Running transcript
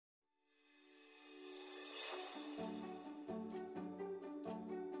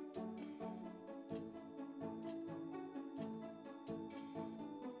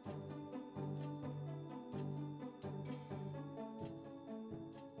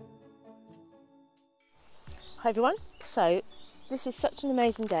Hi everyone, so this is such an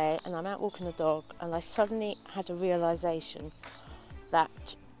amazing day and I'm out walking the dog and I suddenly had a realisation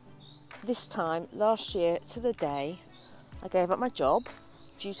that this time last year to the day I gave up my job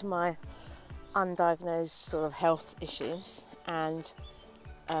due to my undiagnosed sort of health issues and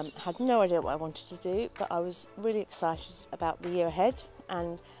had no idea what I wanted to do, but I was really excited about the year ahead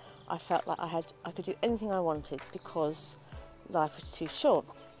and I felt like I could do anything I wanted because life was too short,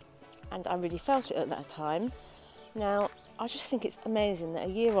 and I really felt it at that time. Now, I just think it's amazing that a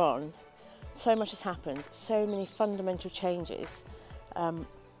year on, so much has happened, so many fundamental changes, and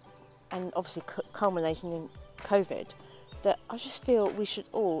obviously culminating in COVID, that I just feel we should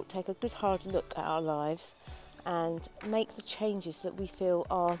all take a good hard look at our lives and make the changes that we feel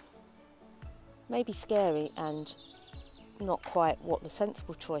are maybe scary and not quite what the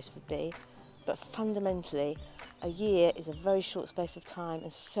sensible choice would be, but fundamentally a year is a very short space of time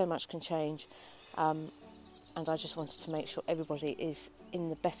and so much can change. And I just wanted to make sure everybody is in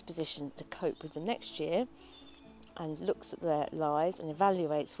the best position to cope with the next year and looks at their lives and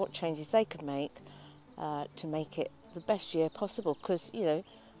evaluates what changes they could make to make it the best year possible, because, you know,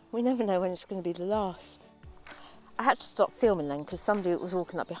 we never know when it's going to be the last. I had to stop filming then because somebody was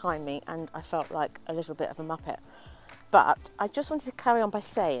walking up behind me and I felt like a little bit of a muppet. But I just wanted to carry on by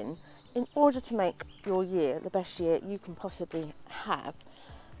saying, in order to make your year the best year you can possibly have,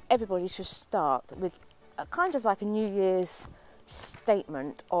 everybody should start with kind of like a New Year's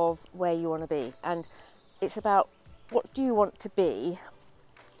statement of where you want to be, and it's about what do you want to be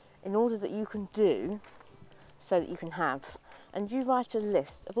in order that you can do so that you can have, and you write a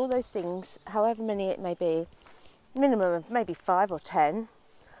list of all those things, however many it may be, minimum of maybe 5 or 10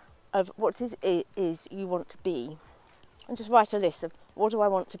 of what it is you want to be, and just write a list of what do I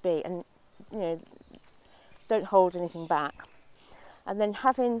want to be, and you know, don't hold anything back. And then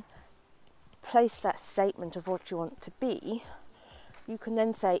having placed that statement of what you want to be, you can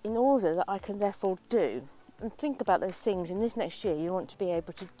then say, in order that I can therefore do, and think about those things in this next year you want to be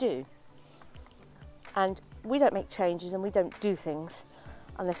able to do. And we don't make changes and we don't do things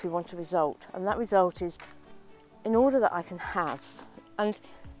unless we want a result, and that result is in order that I can have. And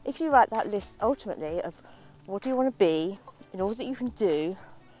if you write that list ultimately of what do you want to be in order that you can do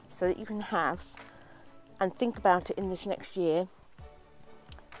so that you can have, and think about it in this next year,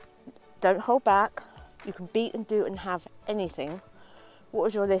 don't hold back, you can be and do and have anything. What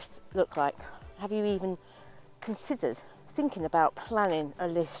would your list look like? Have you even considered thinking about planning a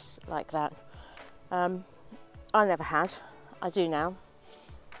list like that? I never had, I do now.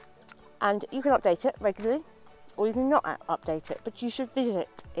 And you can update it regularly or you can not update it, but you should visit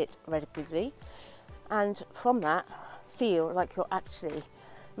it regularly, and from that feel like you're actually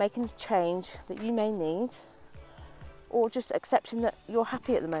making the change that you may need, or just accepting that you're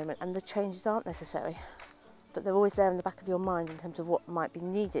happy at the moment and the changes aren't necessary, but they're always there in the back of your mind in terms of what might be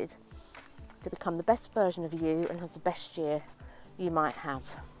needed to become the best version of you and have the best year you might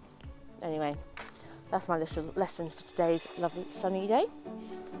have. Anyway, that's my little lesson for today's lovely sunny day.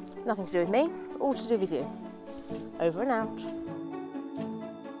 Nothing to do with me, all to do with you. Over and out.